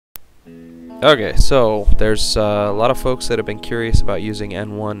Okay, so there's a lot of folks that have been curious about using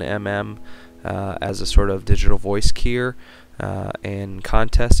N1MM as a sort of digital voice keyer in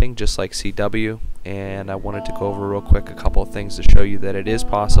contesting, just like CW, and I wanted to go over real quick a couple of things to show you that it is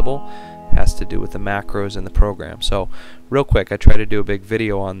possible. It has to do with the macros in the program. So real quick, I tried to do a big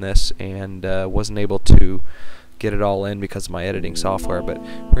video on this and wasn't able to get it all in because of my editing software, but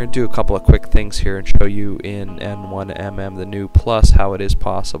we're going to do a couple of quick things here and show you in N1MM, the new Plus, how it is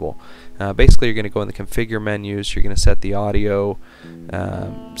possible. Basically, you're going to go in the configure menus, you're going to set the audio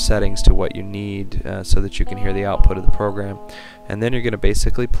settings to what you need so that you can hear the output of the program, and then you're going to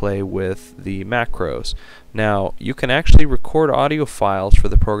basically play with the macros. Now, you can actually record audio files for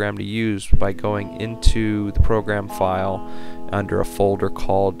the program to use by going into the program file under a folder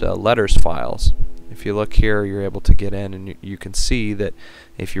called letters files. If you look here, you're able to get in and you can see that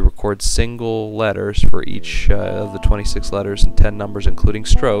if you record single letters for each of the 26 letters and 10 numbers including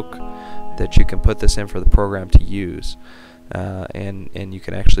stroke, that you can put this in for the program to use. And you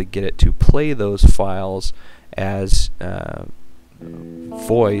can actually get it to play those files as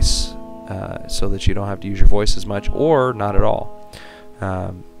voice so that you don't have to use your voice as much or not at all.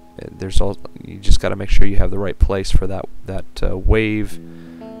 You just got to make sure you have the right place for that wave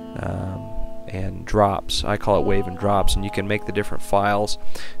and drops. I call it wave and drops, and you can make the different files,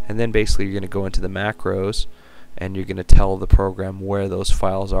 and then basically you're going to go into the macros and you're going to tell the program where those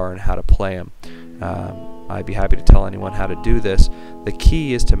files are and how to play them. I'd be happy to tell anyone how to do this. The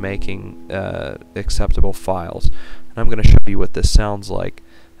key is to making acceptable files, and I'm going to show you what this sounds like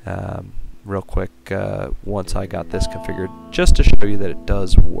real quick once I got this configured, just to show you that it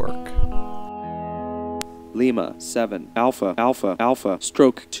does work. Lima 7 Alpha Alpha Alpha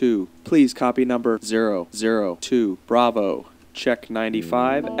Stroke 2. Please copy number 002 Bravo. Check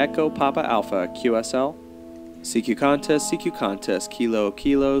 95 Echo Papa Alpha QSL. CQ Contest Kilo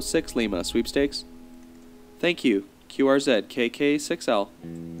Kilo 6 Lima Sweepstakes. Thank you. QRZ KK6L.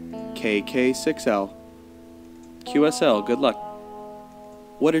 KK6L. QSL, good luck.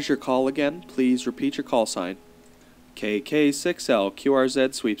 What is your call again? Please repeat your call sign. KK6L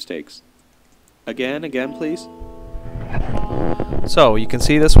QRZ Sweepstakes. Again, please. So you can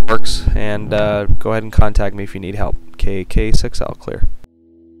see this works, and go ahead and contact me if you need help. KK6L clear.